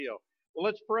Well,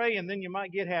 let's pray and then you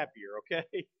might get happier,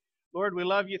 okay? Lord, we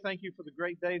love you. Thank you for the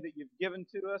great day that you've given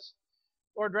to us.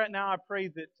 Lord, right now I pray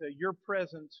that your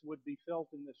presence would be felt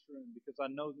in this room because I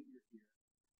know that you're here.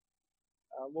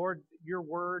 Lord, your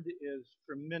word is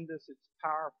tremendous. It's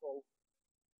powerful.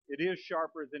 It is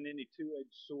sharper than any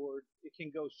two-edged sword. It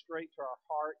can go straight to our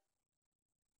heart.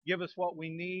 Give us what we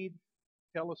need.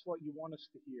 Tell us what you want us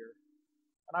to hear.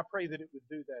 And I pray that it would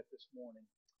do that this morning.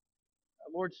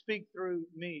 Lord, speak through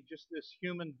me, just this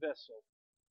human vessel.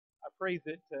 I pray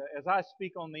that as I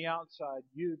speak on the outside,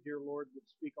 you, dear Lord, would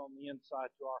speak on the inside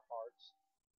to our hearts.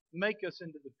 Make us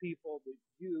into the people that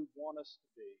you want us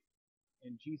to be.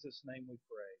 In Jesus' name we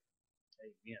pray.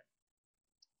 Amen.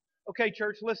 Okay,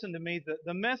 church, listen to me.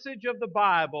 The message of the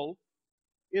Bible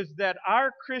is that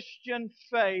our Christian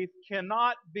faith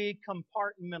cannot be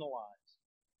compartmentalized.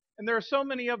 And there are so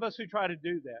many of us who try to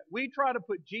do that. We try to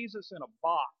put Jesus in a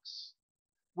box.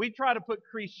 We try to put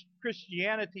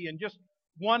Christianity in just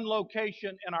one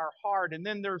location in our heart, and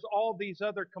then there's all these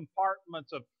other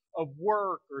compartments of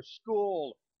work or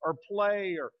school or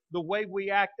play or the way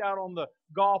we act out on the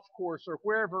golf course or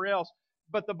wherever else.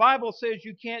 But the Bible says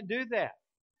you can't do that.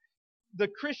 The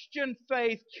Christian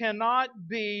faith cannot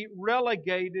be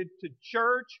relegated to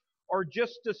church or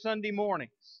just to Sunday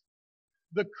mornings.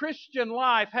 The Christian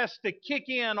life has to kick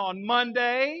in on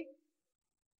Monday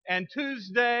and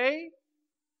Tuesday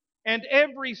and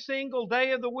every single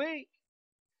day of the week.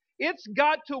 It's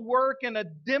got to work in a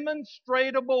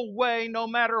demonstrable way no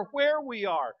matter where we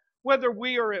are, whether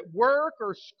we are at work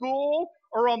or school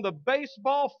or on the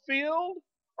baseball field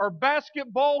or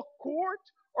basketball court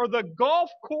or the golf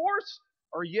course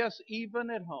or, yes, even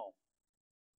at home.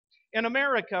 In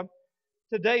America,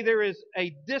 today there is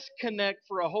a disconnect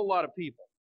for a whole lot of people.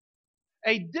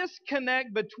 A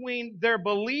disconnect between their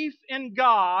belief in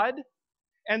God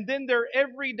and then their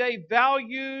everyday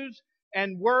values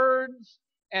and words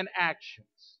and actions.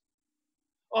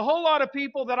 A whole lot of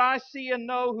people that I see and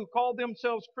know who call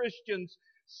themselves Christians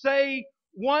say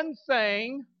one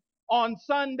thing on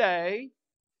Sunday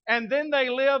and then they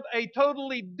live a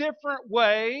totally different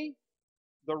way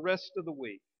the rest of the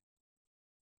week.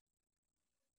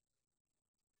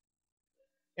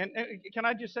 And can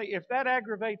I just say, if that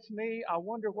aggravates me, I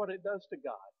wonder what it does to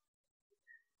God.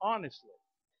 Honestly.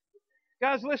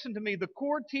 Guys, listen to me. The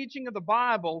core teaching of the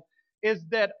Bible is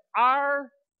that our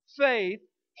faith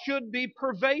should be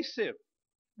pervasive.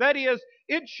 That is,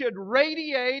 it should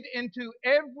radiate into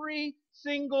every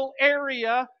single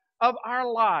area of our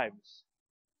lives.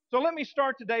 So let me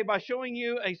start today by showing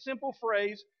you a simple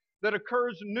phrase that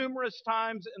occurs numerous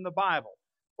times in the Bible.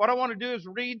 What I want to do is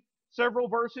read several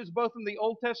verses, both in the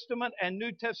Old Testament and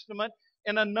New Testament,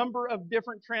 in a number of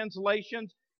different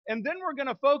translations. And then we're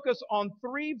going to focus on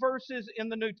 3 verses in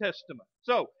the New Testament.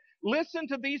 So listen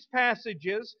to these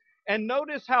passages and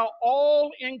notice how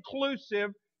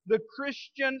all-inclusive the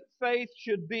Christian faith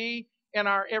should be in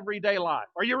our everyday life.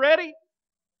 Are you ready?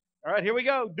 All right, here we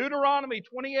go. Deuteronomy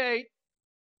 28,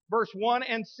 verse 1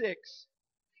 and 6.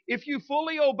 If you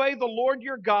fully obey the Lord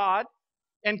your God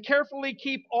and carefully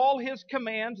keep all His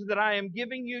commands that I am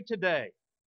giving you today,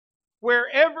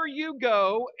 wherever you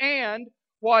go and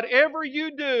whatever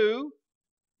you do,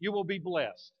 you will be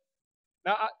blessed.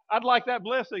 Now, I'd like that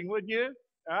blessing, wouldn't you?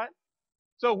 All right?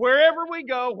 So wherever we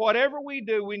go, whatever we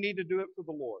do, we need to do it for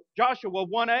the Lord. Joshua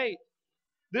 1:8.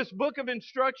 This book of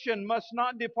instruction must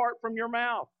not depart from your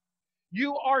mouth.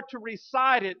 You are to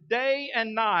recite it day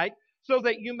and night so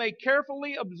that you may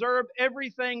carefully observe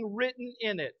everything written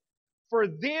in it. For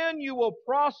then you will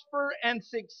prosper and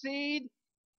succeed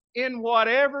in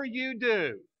whatever you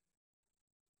do.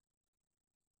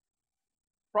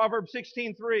 Proverbs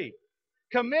 16:3.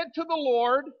 Commit to the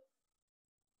Lord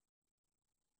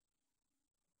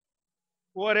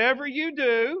whatever you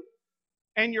do,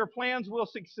 and your plans will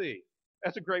succeed.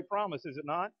 That's a great promise, is it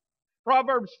not?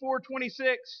 Proverbs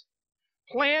 4:26.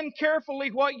 Plan carefully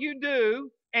what you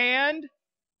do, and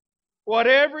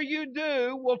whatever you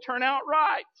do will turn out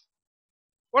right.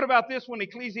 What about this one,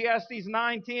 Ecclesiastes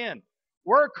 9:10?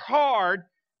 Work hard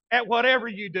at whatever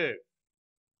you do.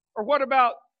 Or what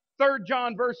about 3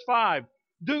 John verse 5?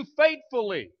 Do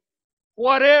faithfully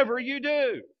whatever you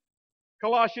do.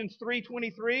 Colossians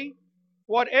 3:23.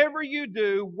 Whatever you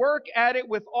do, work at it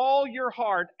with all your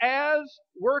heart as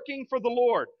working for the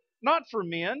Lord, not for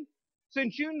men,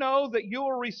 since you know that you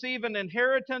will receive an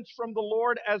inheritance from the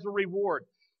Lord as a reward.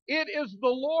 It is the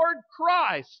Lord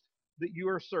Christ that you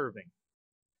are serving.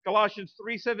 Colossians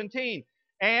 3:17.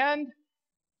 And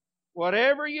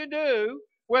whatever you do,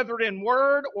 whether in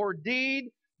word or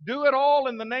deed, do it all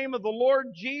in the name of the Lord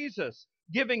Jesus,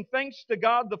 giving thanks to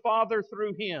God the Father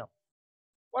through Him.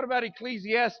 What about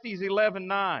Ecclesiastes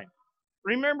 11:9?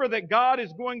 Remember that God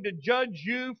is going to judge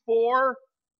you for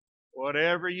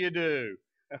whatever you do.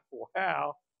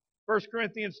 Wow. 1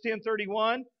 Corinthians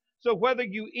 10:31. So whether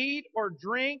you eat or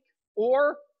drink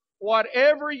or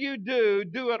whatever you do,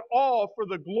 do it all for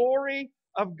the glory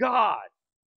of God.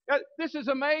 This is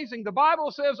amazing. The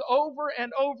Bible says over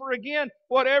and over again,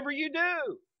 whatever you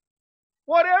do.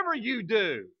 Whatever you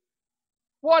do.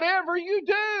 Whatever you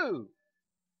do.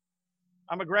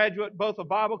 I'm a graduate both of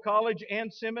Bible college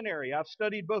and seminary. I've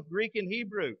studied both Greek and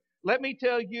Hebrew. Let me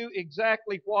tell you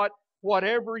exactly what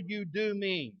whatever you do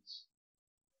means.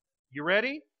 You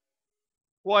ready?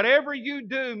 Whatever you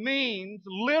do means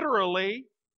literally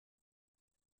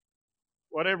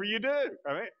whatever you do.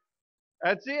 I mean,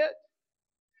 that's it.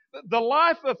 The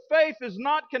life of faith is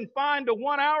not confined to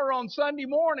 1 hour on Sunday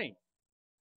morning.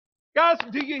 Guys,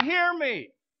 do you hear me?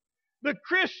 The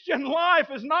Christian life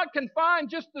is not confined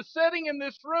just to sitting in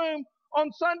this room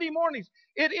on Sunday mornings.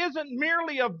 It isn't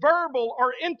merely a verbal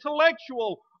or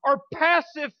intellectual or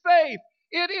passive faith.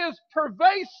 It is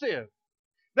pervasive.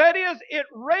 That is, it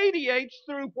radiates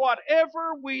through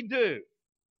whatever we do,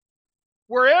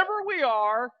 wherever we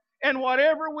are, and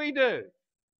whatever we do.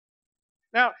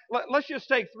 Now, let's just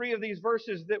take 3 of these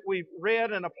verses that we've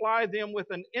read and apply them with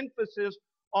an emphasis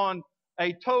on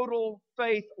a total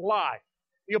faith life.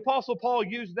 The Apostle Paul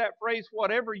used that phrase,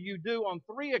 whatever you do, on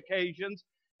 3 occasions,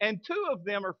 and 2 of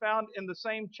them are found in the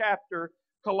same chapter,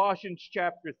 Colossians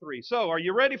chapter 3. So, are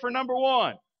you ready for number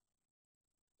 1?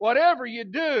 Whatever you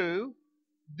do,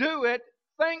 do it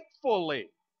thankfully.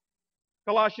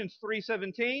 Colossians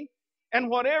 3:17. And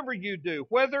whatever you do,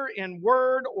 whether in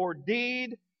word or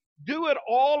deed, do it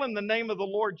all in the name of the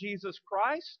Lord Jesus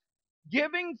Christ,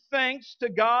 giving thanks to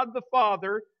God the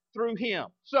Father through Him.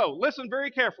 So, listen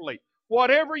very carefully.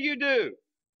 Whatever you do,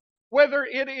 whether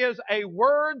it is a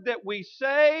word that we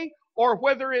say or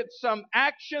whether it's some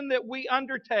action that we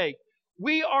undertake,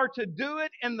 we are to do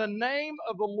it in the name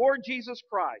of the Lord Jesus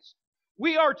Christ.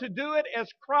 We are to do it as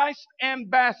Christ's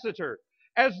ambassador,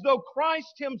 as though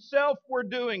Christ Himself were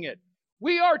doing it.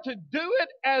 We are to do it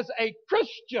as a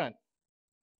Christian,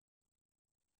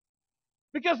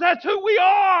 because that's who we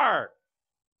are.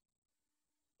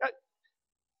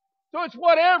 So it's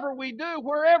whatever we do,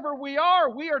 wherever we are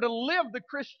to live the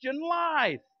Christian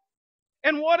life.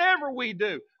 And whatever we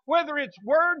do, whether it's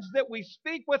words that we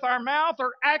speak with our mouth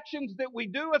or actions that we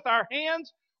do with our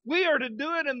hands, we are to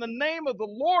do it in the name of the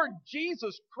Lord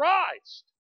Jesus Christ.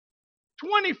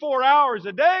 24 hours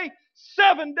a day,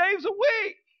 7 days a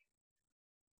week.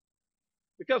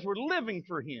 Because we're living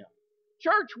for Him.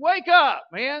 Church, wake up,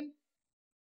 man.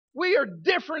 We are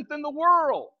different than the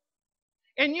world.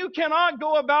 And you cannot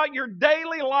go about your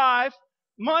daily life,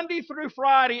 Monday through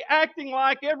Friday, acting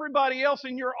like everybody else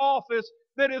in your office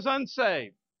that is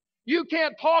unsaved. You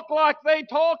can't talk like they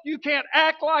talk. You can't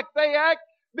act like they act,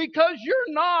 because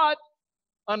you're not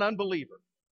an unbeliever.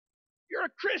 You're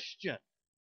a Christian.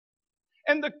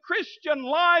 And the Christian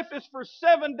life is for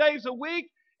 7 days a week,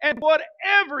 and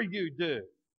whatever you do,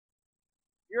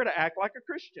 you're to act like a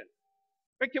Christian.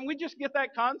 But can we just get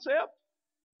that concept?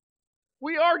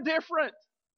 We are different.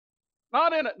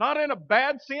 Not in a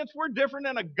bad sense. We're different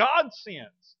in a God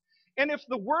sense. And if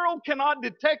the world cannot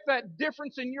detect that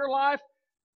difference in your life,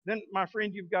 then, my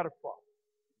friend, you've got a problem.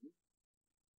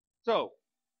 So,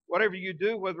 whatever you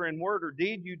do, whether in word or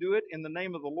deed, you do it in the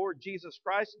name of the Lord Jesus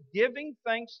Christ, giving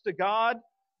thanks to God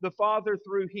the Father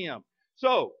through Him.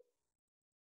 So,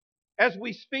 as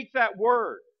we speak that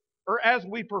word, or as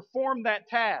we perform that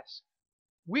task,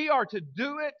 we are to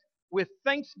do it with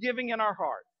thanksgiving in our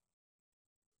heart.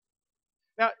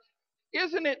 Now,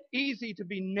 isn't it easy to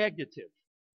be negative?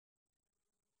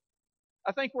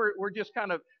 I think we're just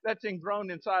kind of, that's enthroned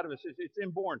inside of us. It's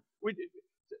inborn.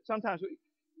 Sometimes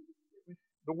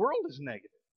the world is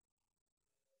negative.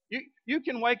 You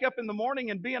can wake up in the morning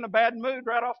and be in a bad mood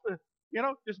right off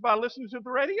just by listening to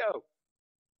the radio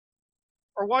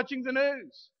or watching the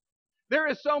news. There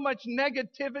is so much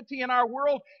negativity in our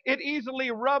world, it easily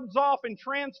rubs off and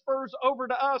transfers over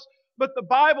to us. But the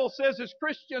Bible says as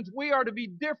Christians, we are to be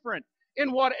different.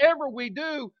 In whatever we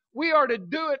do, we are to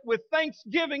do it with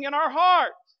thanksgiving in our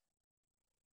hearts.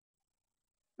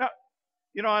 Now,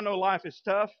 I know life is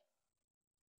tough.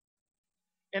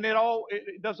 And it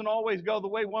doesn't always go the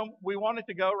way we want it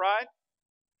to go, right?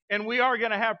 And we are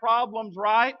going to have problems,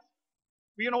 right?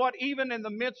 But you know what? Even in the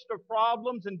midst of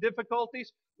problems and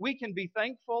difficulties, we can be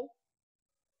thankful.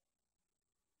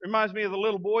 Reminds me of the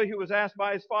little boy who was asked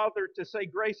by his father to say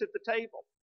grace at the table.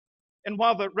 And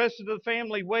while the rest of the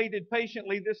family waited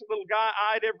patiently, this little guy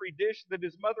eyed every dish that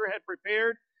his mother had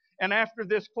prepared. And after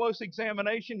this close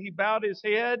examination, he bowed his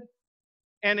head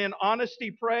and in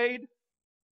honesty prayed,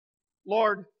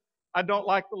 Lord, I don't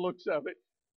like the looks of it,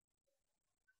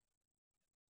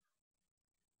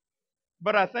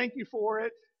 but I thank you for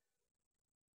it,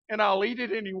 and I'll eat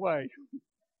it anyway.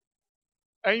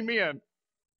 Amen.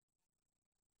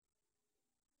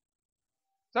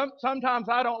 Sometimes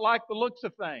I don't like the looks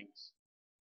of things.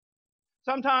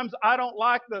 Sometimes I don't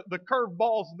like the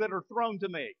curveballs that are thrown to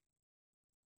me.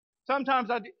 Sometimes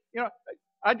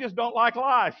I just don't like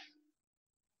life.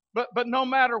 But no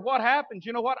matter what happens,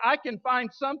 you know what? I can find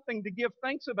something to give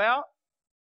thanks about.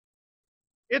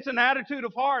 It's an attitude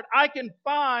of heart. I can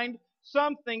find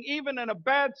something, even in a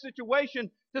bad situation,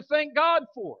 to thank God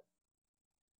for.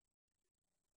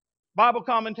 Bible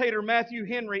commentator Matthew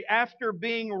Henry, after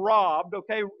being robbed,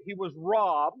 he was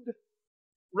robbed,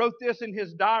 wrote this in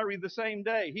his diary the same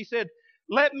day. He said,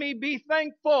 let me be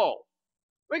thankful.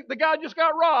 The guy just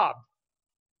got robbed.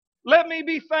 Let me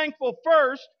be thankful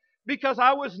first because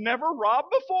I was never robbed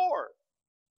before.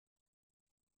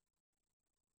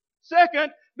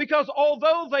 Second, because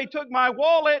although they took my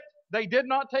wallet, they did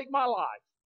not take my life.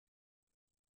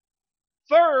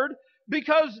 Third,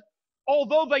 because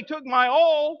although they took my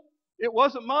all, it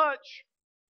wasn't much.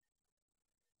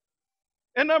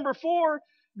 And number four,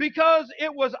 because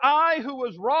it was I who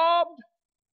was robbed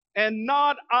and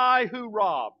not I who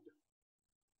robbed.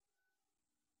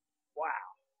 Wow.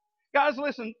 Guys,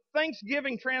 listen,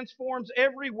 Thanksgiving transforms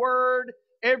every word,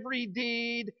 every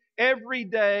deed, every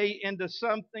day into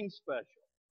something special.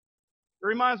 It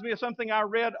reminds me of something I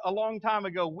read a long time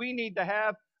ago. We need to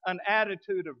have an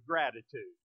attitude of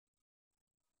gratitude.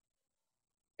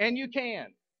 And you can.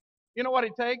 You know what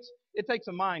it takes? It takes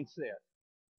a mindset.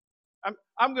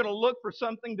 I'm going to look for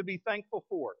something to be thankful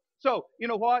for. So, you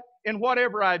know what? In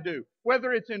whatever I do,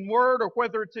 whether it's in word or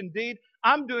whether it's in deed,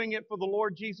 I'm doing it for the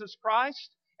Lord Jesus Christ.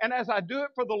 And as I do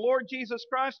it for the Lord Jesus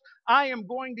Christ, I am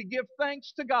going to give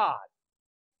thanks to God.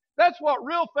 That's what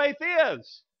real faith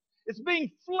is. It's being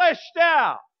fleshed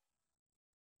out.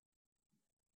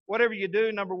 Whatever you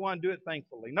do, number one, do it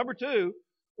thankfully. Number two,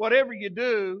 whatever you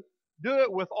do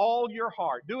it with all your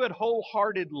heart. Do it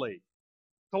wholeheartedly.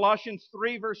 Colossians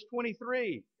 3 verse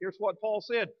 23. Here's what Paul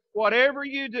said. Whatever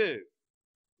you do,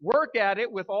 work at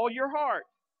it with all your heart,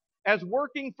 as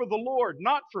working for the Lord,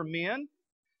 not for men,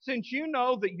 since you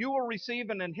know that you will receive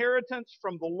an inheritance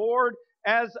from the Lord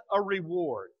as a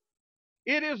reward.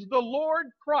 It is the Lord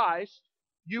Christ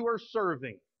you are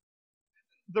serving.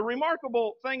 The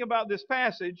remarkable thing about this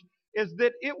passage is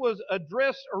that it was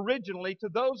addressed originally to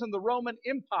those in the Roman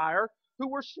Empire who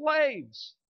were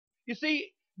slaves. You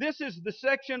see, this is the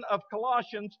section of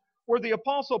Colossians where the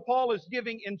Apostle Paul is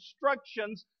giving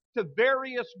instructions to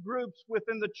various groups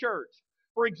within the church.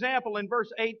 For example, in verse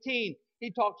 18,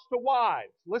 he talks to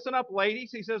wives. Listen up,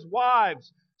 ladies. He says,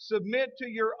 wives, submit to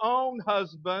your own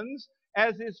husbands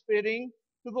as is fitting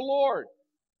to the Lord.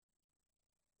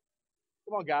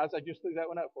 Come on, guys. I just threw that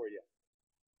one up for you.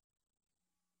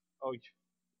 Oh,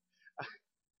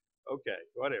 okay,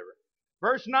 whatever.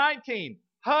 Verse 19,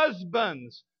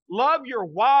 husbands, love your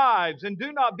wives and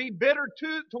do not be bitter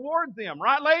toward them.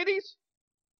 Right, ladies?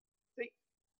 See?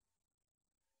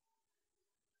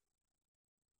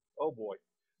 Oh, boy.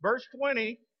 Verse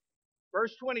 20,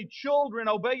 children,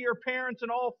 obey your parents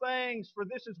in all things, for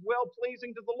this is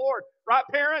well-pleasing to the Lord. Right,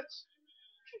 parents?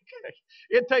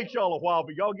 It takes y'all a while,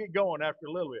 but y'all get going after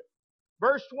a little bit.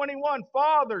 Verse 21,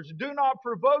 fathers, do not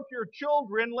provoke your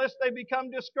children lest they become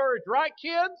discouraged. Right,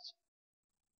 kids?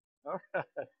 All right.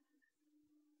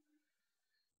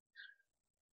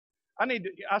 I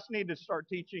need to start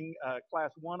teaching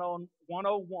class 101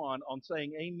 on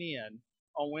saying amen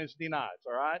on Wednesday nights,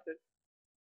 all right?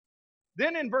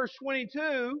 Then in verse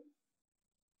 22,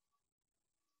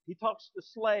 he talks to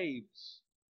slaves,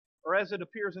 or as it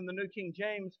appears in the New King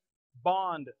James,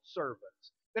 bond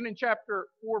servants. Then in chapter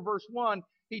 4, verse 1,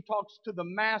 he talks to the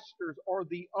masters or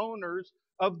the owners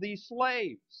of these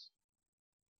slaves.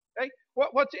 Okay?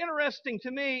 What's interesting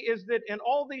to me is that in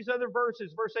all these other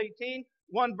verses, verse 18,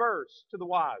 one verse to the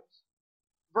wives.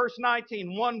 Verse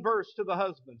 19, one verse to the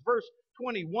husbands. Verse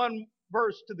 20, one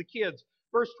verse to the kids.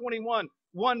 Verse 21,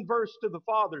 one verse to the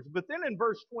fathers. But then in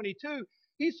verse 22,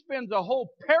 he spends a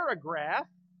whole paragraph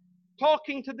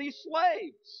talking to these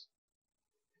slaves.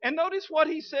 And notice what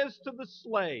he says to the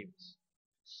slaves.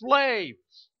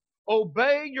 Slaves,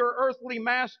 obey your earthly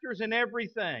masters in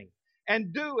everything,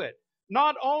 and do it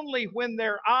not only when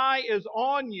their eye is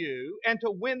on you and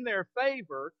to win their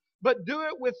favor, but do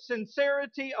it with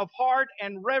sincerity of heart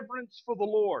and reverence for the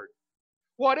Lord.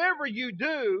 Whatever you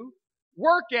do,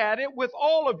 work at it with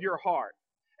all of your heart,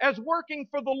 as working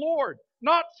for the Lord,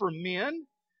 not for men,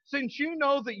 since you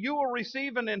know that you will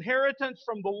receive an inheritance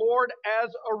from the Lord as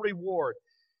a reward.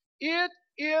 It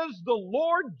is the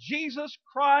Lord Jesus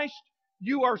Christ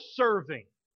you are serving.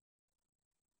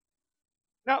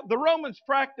 Now, the Romans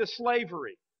practiced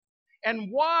slavery,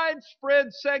 and widespread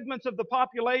segments of the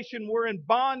population were in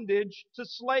bondage to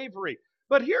slavery.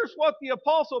 But here's what the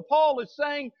Apostle Paul is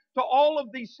saying to all of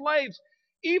these slaves.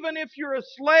 Even if you're a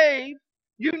slave,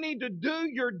 you need to do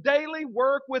your daily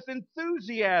work with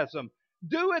enthusiasm.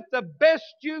 Do it the best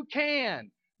you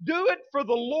can. Do it for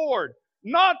the Lord,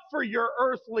 not for your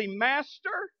earthly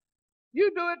master. You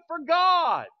do it for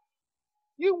God.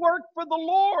 You work for the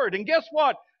Lord. And guess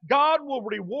what? God will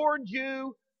reward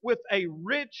you with a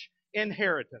rich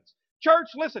inheritance. Church,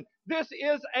 listen, this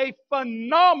is a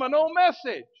phenomenal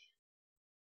message.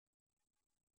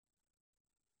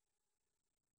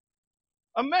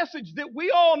 A message that we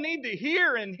all need to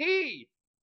hear and heed.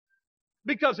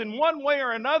 Because in one way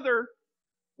or another,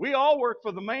 we all work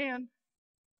for the man.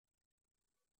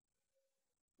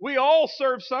 We all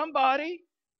serve somebody.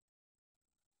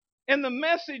 And the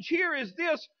message here is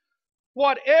this: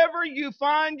 whatever you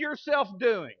find yourself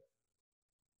doing,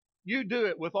 you do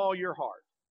it with all your heart.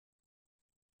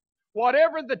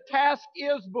 Whatever the task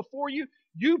is before you,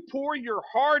 you pour your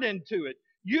heart into it.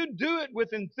 You do it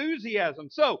with enthusiasm.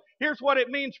 So, here's what it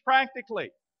means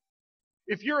practically.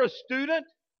 If you're a student,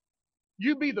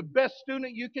 you be the best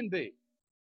student you can be.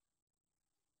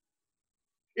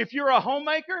 If you're a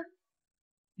homemaker,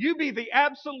 you be the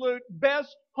absolute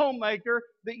best homemaker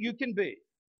that you can be.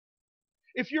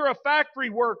 If you're a factory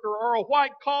worker or a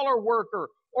white-collar worker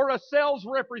or a sales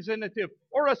representative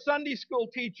or a Sunday school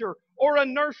teacher or a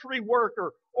nursery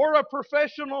worker or a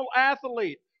professional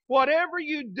athlete, whatever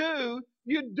you do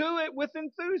it with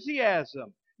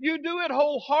enthusiasm. You do it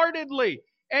wholeheartedly,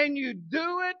 and you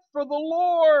do it for the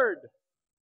Lord.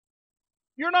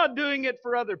 You're not doing it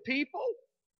for other people.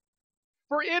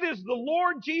 For it is the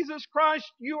Lord Jesus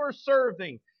Christ you are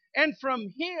serving, and from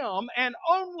Him, and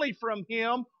only from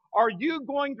Him, are you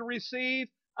going to receive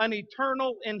an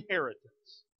eternal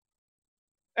inheritance.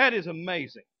 That is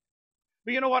amazing.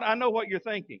 But you know what? I know what you're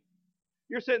thinking.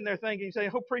 You're sitting there thinking,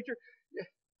 saying, "Oh, preacher,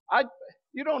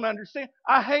 you don't understand.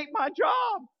 I hate my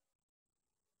job.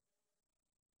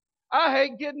 I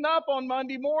hate getting up on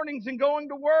Monday mornings and going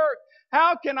to work.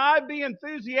 How can I be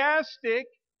enthusiastic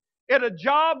at a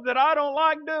job that I don't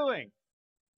like doing?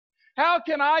 How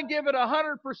can I give it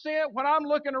 100% when I'm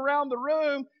looking around the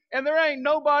room and there ain't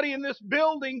nobody in this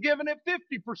building giving it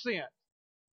 50%?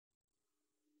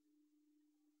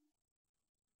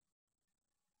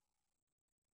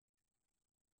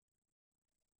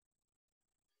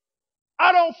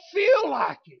 I don't feel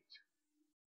like it."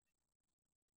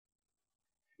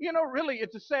 You know, really,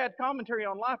 it's a sad commentary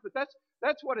on life, but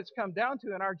that's what it's come down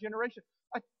to in our generation.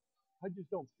 I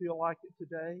just don't feel like it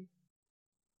today.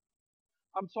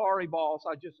 I'm sorry, boss.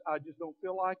 I just don't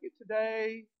feel like it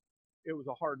today. It was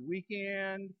a hard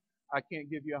weekend. I can't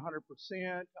give you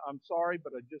 100%. I'm sorry,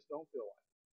 but I just don't feel like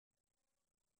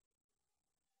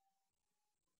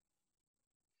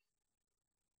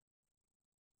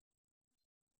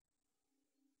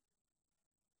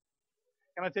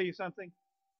it. Can I tell you something?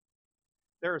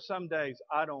 There are some days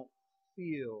I don't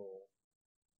feel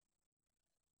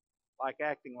like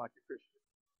acting like a Christian.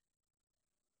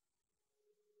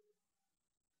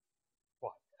 Why,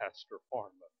 Pastor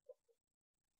Harmon?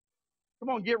 Come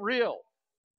on, get real.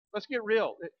 Let's get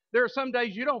real. There are some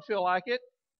days you don't feel like it,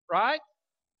 right?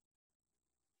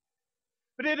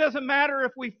 But it doesn't matter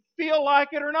if we feel like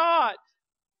it or not.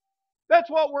 That's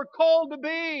what we're called to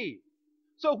be.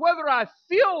 So whether I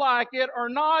feel like it or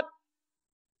not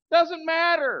doesn't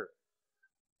matter.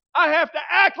 I have to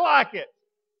act like it.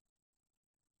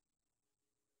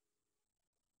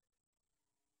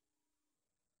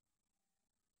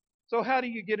 So how do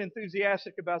you get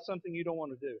enthusiastic about something you don't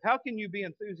want to do? How can you be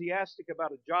enthusiastic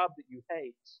about a job that you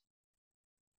hate?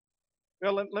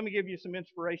 Well, let me give you some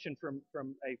inspiration from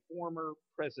a former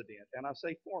president. And I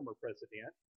say former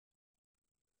president.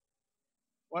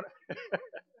 What?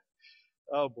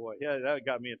 Oh, boy. Yeah, that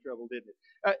got me in trouble, didn't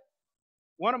it?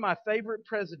 One of my favorite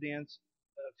presidents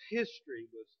of history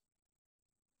was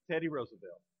Teddy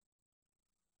Roosevelt,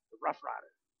 the Rough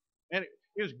Rider. And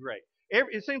it was great.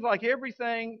 It seems like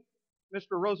everything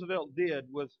Mr. Roosevelt did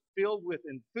was filled with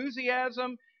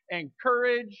enthusiasm and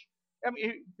courage. I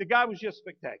mean, the guy was just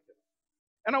spectacular.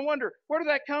 And I wonder, where did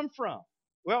that come from?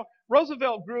 Well,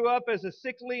 Roosevelt grew up as a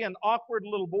sickly and awkward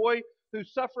little boy who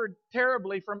suffered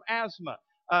terribly from asthma.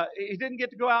 He didn't get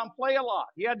to go out and play a lot.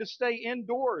 He had to stay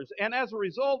indoors. And as a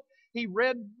result, he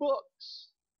read books.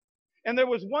 And there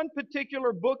was one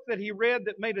particular book that he read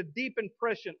that made a deep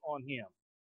impression on him.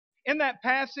 In that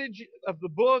passage of the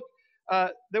book,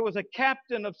 there was a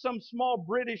captain of some small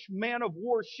British man of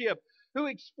war ship who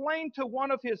explained to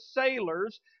one of his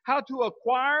sailors how to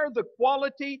acquire the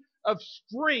quality of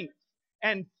strength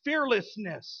and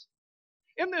fearlessness.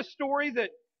 In this story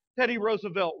that Teddy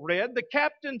Roosevelt read, the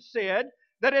captain said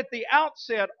that at the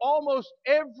outset, almost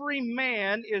every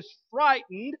man is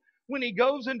frightened when he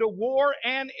goes into war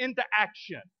and into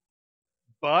action.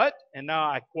 But, and now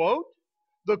I quote,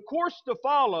 the course to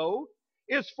follow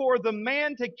is for the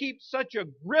man to keep such a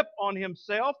grip on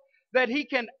himself that he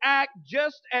can act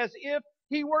just as if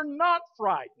he were not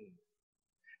frightened.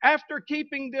 After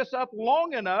keeping this up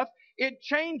long enough, it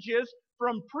changes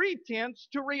from pretense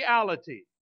to reality.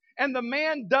 And the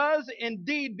man does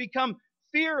indeed become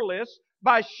fearless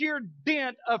by sheer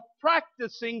dint of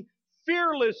practicing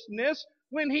fearlessness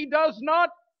when he does not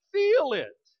feel it.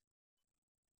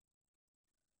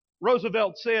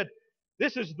 Roosevelt said,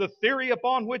 "This is the theory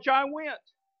upon which I went.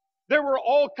 There were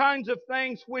all kinds of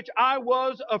things which I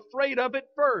was afraid of at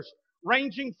first,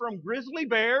 ranging from grizzly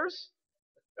bears,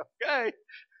 okay,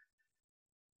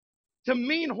 to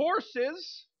mean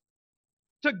horses,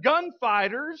 to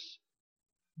gunfighters,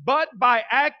 but by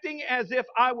acting as if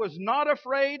I was not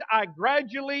afraid, I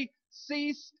gradually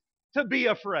ceased to be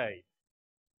afraid."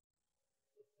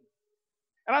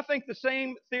 And I think the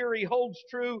same theory holds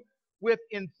true with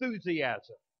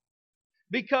enthusiasm,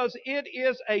 because it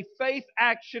is a faith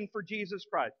action for Jesus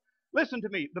Christ. Listen to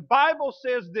me. The Bible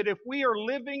says that if we are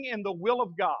living in the will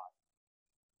of God,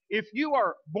 if you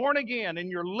are born again and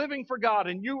you're living for God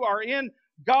and you are in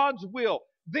God's will,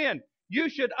 then you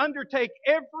should undertake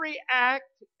every act,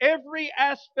 every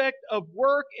aspect of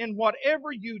work in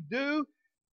whatever you do,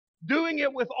 doing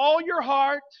it with all your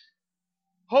heart,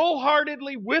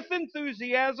 wholeheartedly, with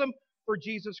enthusiasm for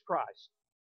Jesus Christ.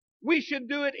 We should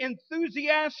do it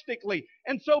enthusiastically.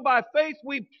 And so by faith,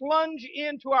 we plunge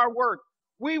into our work.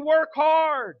 We work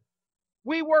hard.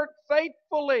 We work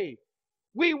faithfully.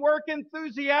 We work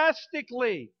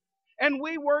enthusiastically. And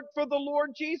we work for the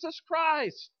Lord Jesus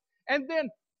Christ. And then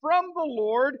from the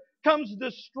Lord comes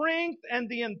the strength and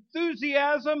the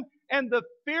enthusiasm and the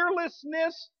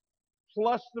fearlessness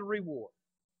plus the reward.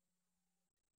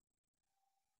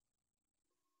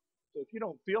 So if you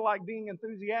don't feel like being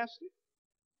enthusiastic,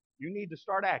 you need to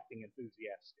start acting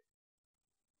enthusiastic.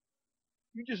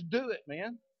 You just do it,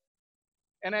 man.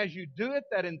 And as you do it,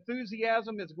 that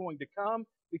enthusiasm is going to come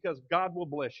because God will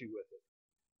bless you with it.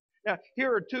 Now,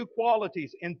 here are two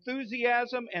qualities,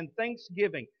 enthusiasm and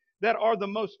thanksgiving, that are the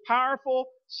most powerful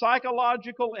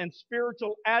psychological and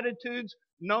spiritual attitudes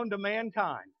known to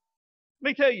mankind. Let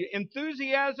me tell you,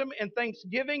 enthusiasm and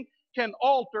thanksgiving can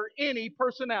alter any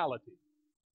personality.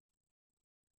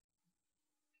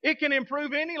 It can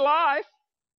improve any life.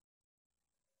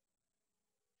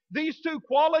 These two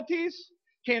qualities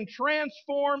can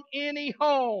transform any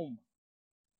home.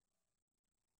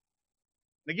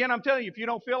 And again, I'm telling you, if you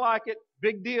don't feel like it,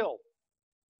 big deal.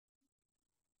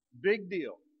 Big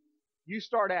deal. You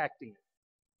start acting it.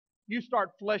 You start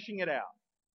fleshing it out.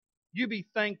 You be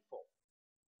thankful.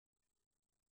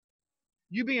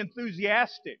 You be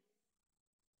enthusiastic.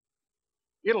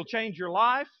 It'll change your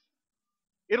life.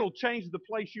 It'll change the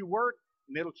place you work,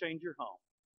 and it'll change your home.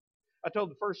 I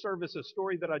told the first service a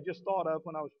story that I just thought of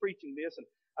when I was preaching this, and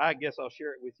I guess I'll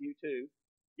share it with you too.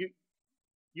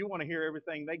 You want to hear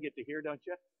everything they get to hear, don't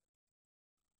you?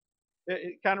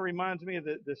 It kind of reminds me of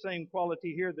the same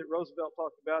quality here that Roosevelt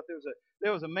talked about.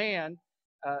 There was a man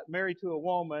married to a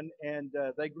woman, and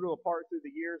they grew apart through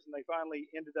the years, and they finally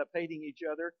ended up hating each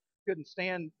other, couldn't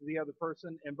stand the other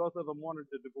person, and both of them wanted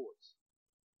a divorce.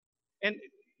 And,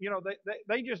 you know,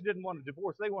 they just didn't want a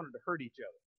divorce. They wanted to hurt each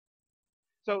other.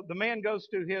 So the man goes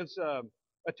to his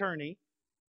attorney,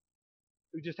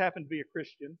 who just happened to be a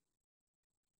Christian,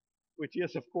 which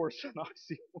is, of course, an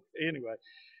oxymoron. Anyway,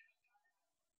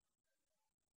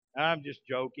 I'm just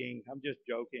joking.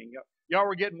 Y'all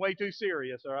were getting way too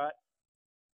serious, all right?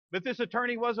 But this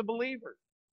attorney was a believer.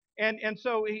 And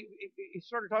so he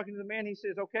started talking to the man. He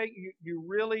says, okay, you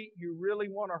really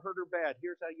want to hurt her bad.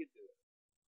 Here's how you do it.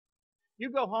 You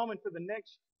go home, and for the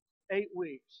next 8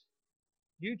 weeks,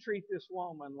 you treat this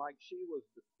woman like she was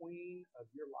the queen of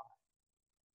your life.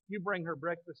 You bring her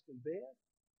breakfast in bed.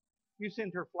 You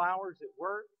send her flowers at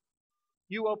work.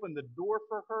 You open the door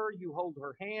for her. You hold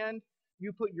her hand.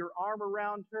 You put your arm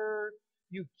around her.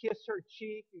 You kiss her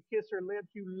cheek. You kiss her lips.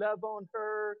 You love on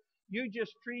her. You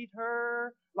just treat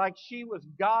her like she was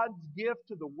God's gift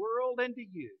to the world and to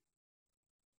you.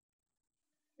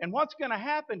 And what's going to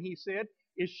happen, he said,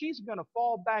 is she's going to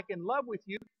fall back in love with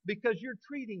you because you're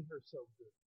treating her so good.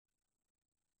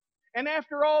 And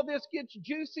after all this gets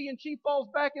juicy and she falls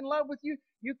back in love with you,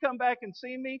 you come back and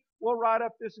see me. We'll write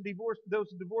up those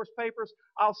divorce papers.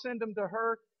 I'll send them to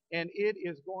her, and it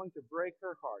is going to break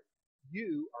her heart.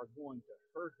 You are going to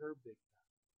hurt her big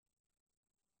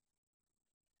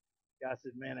time. Guy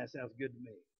said, man, that sounds good to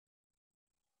me.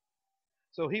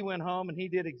 So he went home and he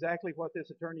did exactly what this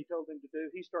attorney told him to do.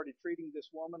 He started treating this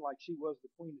woman like she was the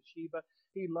Queen of Sheba.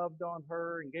 He loved on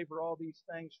her and gave her all these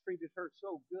things, treated her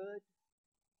so good.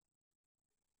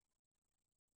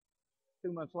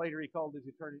 2 months later, he called his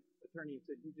attorney and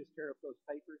said, you just tear up those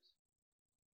papers?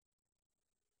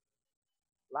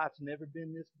 Life's never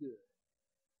been this good.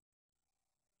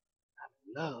 I'm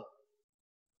in love.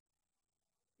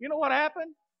 You know what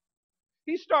happened?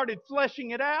 He started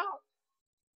fleshing it out.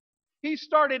 He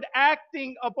started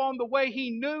acting upon the way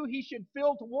he knew he should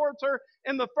feel towards her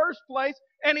in the first place,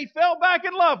 and he fell back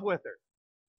in love with her.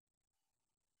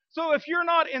 So if you're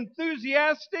not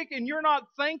enthusiastic and you're not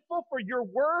thankful for your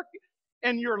work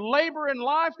and your labor in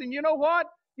life, then you know what?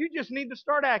 You just need to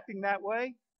start acting that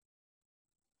way.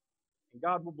 And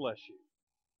God will bless you.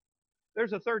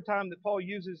 There's a third time that Paul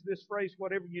uses this phrase,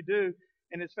 whatever you do,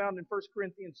 and it's found in 1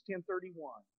 Corinthians 10:31.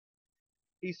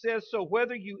 He says, so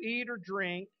whether you eat or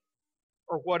drink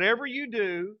or whatever you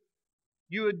do,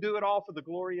 you would do it all for the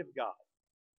glory of God.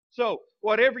 So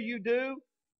whatever you do,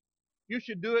 you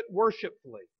should do it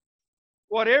worshipfully.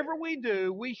 Whatever we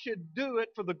do, we should do it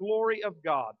for the glory of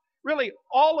God. Really,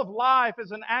 all of life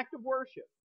is an act of worship.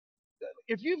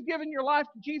 If you've given your life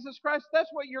to Jesus Christ, that's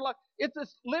what your life. It's a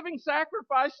living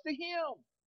sacrifice to Him.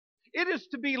 It is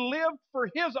to be lived for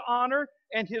His honor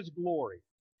and His glory.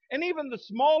 And even the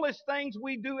smallest things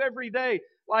we do every day,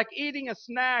 like eating a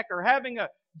snack or having a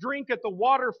drink at the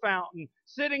water fountain,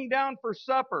 sitting down for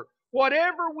supper,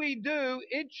 whatever we do,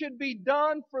 it should be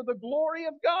done for the glory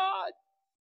of God.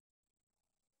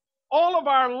 All of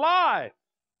our life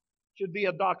should be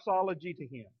a doxology to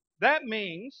Him. That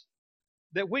means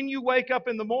that when you wake up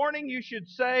in the morning, you should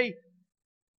say,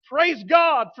 praise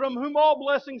God from whom all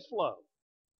blessings flow.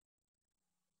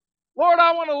 Lord,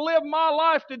 I want to live my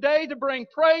life today to bring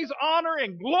praise, honor,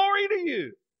 and glory to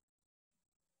You.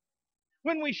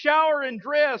 When we shower and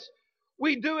dress,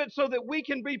 we do it so that we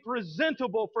can be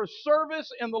presentable for service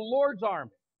in the Lord's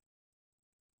army.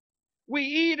 We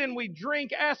eat and we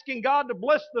drink, asking God to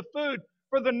bless the food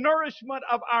for the nourishment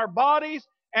of our bodies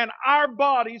and our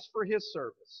bodies for His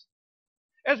service.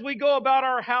 As we go about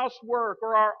our housework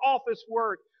or our office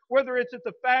work, whether it's at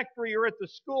the factory or at the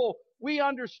school, we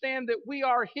understand that we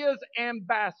are His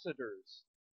ambassadors.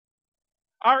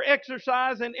 Our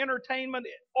exercise and entertainment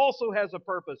also has a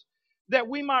purpose, that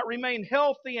we might remain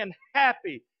healthy and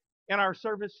happy in our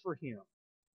service for Him.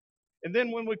 And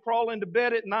then when we crawl into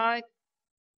bed at night,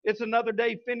 it's another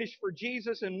day finished for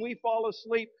Jesus, and we fall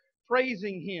asleep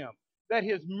praising Him, that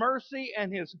His mercy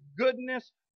and His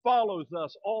goodness follows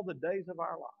us all the days of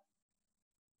our life.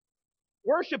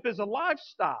 Worship is a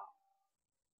lifestyle.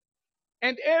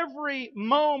 And every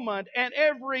moment and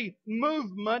every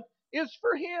movement is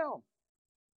for Him.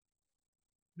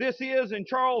 This is, in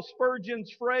Charles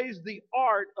Spurgeon's phrase, the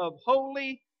art of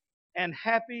holy and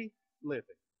happy living.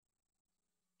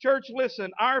 Church,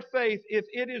 listen, our faith, if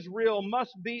it is real,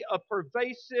 must be a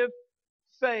pervasive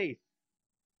faith.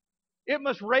 It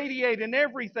must radiate in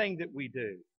everything that we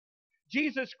do.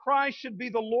 Jesus Christ should be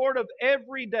the Lord of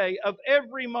every day, of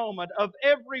every moment, of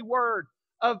every word,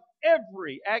 of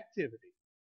every activity.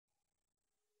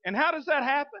 And how does that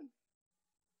happen?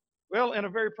 Well, in a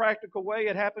very practical way,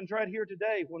 it happens right here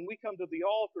today when we come to the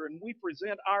altar and we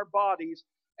present our bodies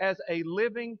as a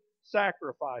living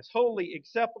sacrifice, wholly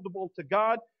acceptable to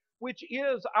God, which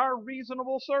is our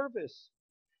reasonable service.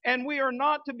 And we are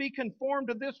not to be conformed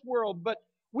to this world, but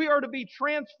we are to be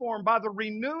transformed by the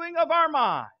renewing of our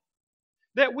mind,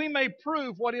 that we may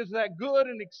prove what is that good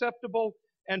and acceptable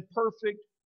and perfect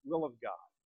will of God.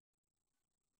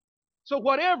 So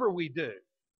whatever we do,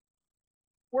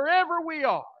 wherever we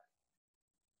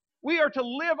are to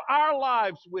live our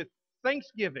lives with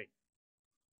thanksgiving.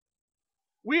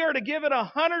 We are to give it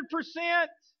 100%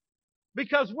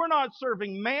 because we're not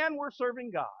serving man, we're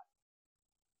serving God.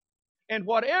 And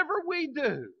whatever we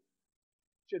do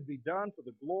should be done for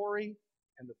the glory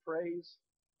and the praise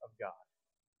of God.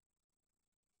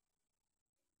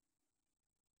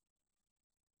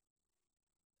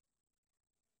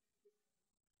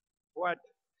 Boy,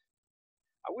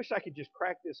 I wish I could just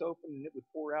crack this open and it would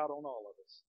pour out on all of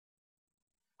us.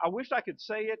 I wish I could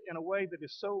say it in a way that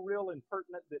is so real and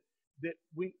pertinent that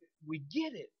we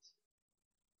get it.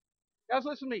 Guys,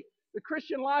 listen to me. The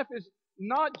Christian life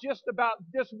not just about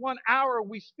this 1 hour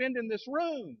we spend in this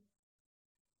room.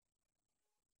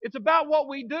 It's about what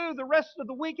we do the rest of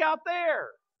the week out there.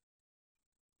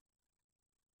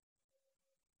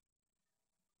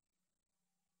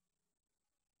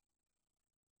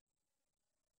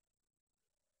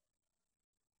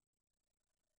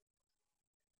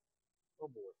 Oh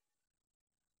boy.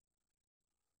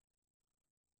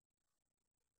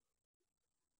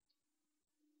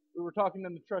 We were talking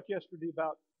in the truck yesterday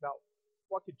about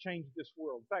what could change this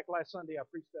world. In fact, last Sunday I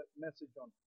preached that message on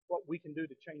what we can do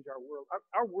to change our world.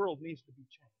 Our world needs to be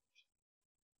changed.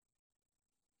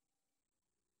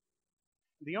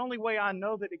 The only way I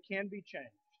know that it can be changed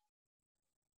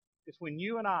is when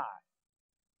you and I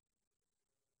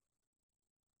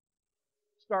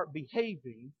start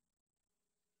behaving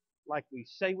like we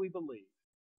say we believe.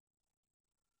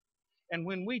 And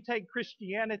when we take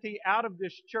Christianity out of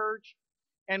this church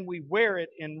and we wear it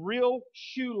in real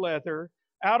shoe leather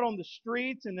out on the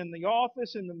streets and in the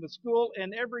office and in the school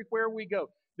and everywhere we go,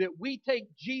 that we take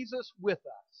Jesus with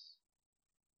us.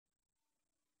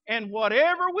 And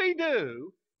whatever we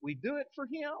do it for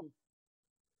Him.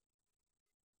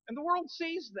 And the world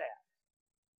sees that.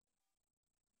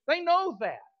 They know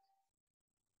that.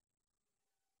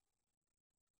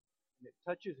 And it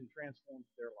touches and transforms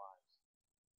their lives.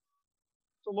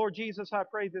 So Lord Jesus, I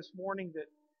pray this morning that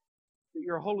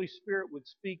your Holy Spirit would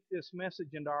speak this message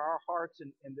into our hearts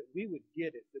and that we would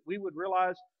get it, that we would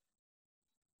realize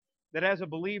that as a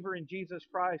believer in Jesus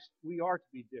Christ, we are to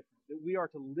be different, that we are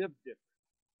to live different.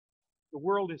 The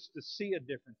world is to see a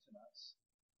difference in us.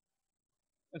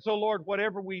 And so, Lord,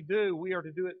 whatever we do, we are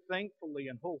to do it thankfully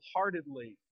and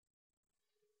wholeheartedly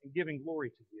and giving glory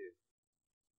to you.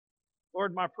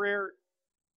 Lord, my prayer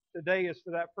today is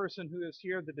for that person who is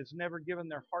here that has never given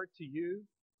their heart to you.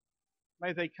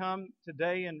 May they come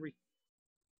today and